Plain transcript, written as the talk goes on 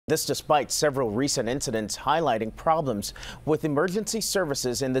This despite several recent incidents highlighting problems with emergency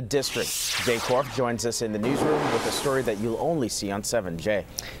services in the district. Jay Korf joins us in the newsroom with a story that you'll only see on 7J.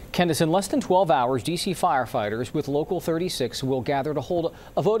 Candace, in less than 12 hours, D.C. firefighters with Local 36 will gather to hold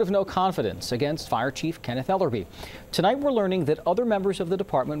a vote of no confidence against Fire Chief Kenneth Ellerby. Tonight, we're learning that other members of the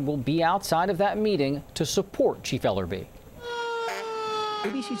department will be outside of that meeting to support Chief Ellerby.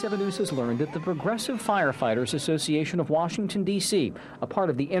 ABC 7 News has learned that the Progressive Firefighters Association of Washington, D.C., a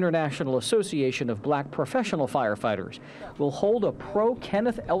part of the International Association of Black Professional Firefighters, will hold a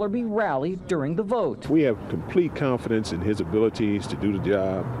pro-Kenneth Ellerby rally during the vote. We have complete confidence in his abilities to do the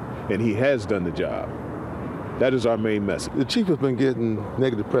job, and he has done the job. That is our main message. The chief has been getting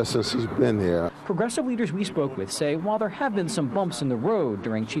negative press since he's been here. Progressive leaders we spoke with say while there have been some bumps in the road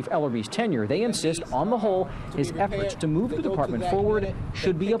during Chief Ellerby's tenure, they insist on the whole his efforts to move the department forward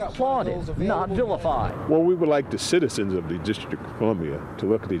should be applauded, not vilified. Well, we would like the citizens of the District of Columbia to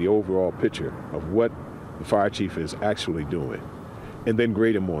look at the overall picture of what the fire chief is actually doing and then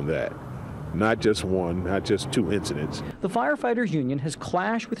grade him on that. Not just one, not just two incidents. The Firefighters Union has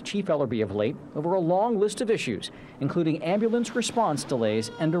clashed with Chief Ellerby of late over a long list of issues, including ambulance response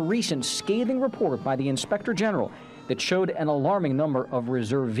delays and a recent scathing report by the Inspector General that showed an alarming number of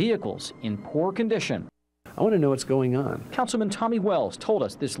reserve vehicles in poor condition. I want to know what's going on. Councilman Tommy Wells told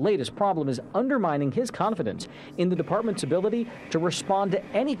us this latest problem is undermining his confidence in the department's ability to respond to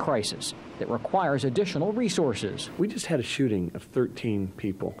any crisis that requires additional resources. We just had a shooting of 13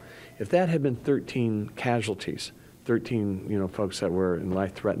 people. If that had been 13 casualties, 13 folks that were in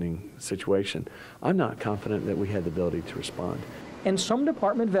life-threatening situation, I'm not confident that we had the ability to respond. And some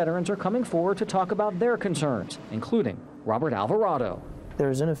department veterans are coming forward to talk about their concerns, including Robert Alvarado.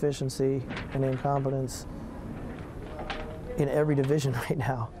 There's inefficiency and incompetence in every division right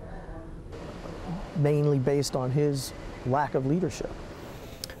now, mainly based on his lack of leadership.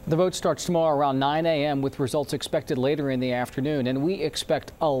 The vote starts tomorrow around 9 a.m. with results expected later in the afternoon, and we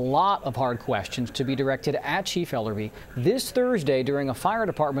expect a lot of hard questions to be directed at Chief Ellerby this Thursday during a fire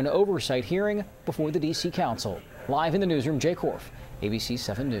department oversight hearing before the D.C. Council. Live in the newsroom, Jay Korf, ABC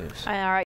 7 News. All right.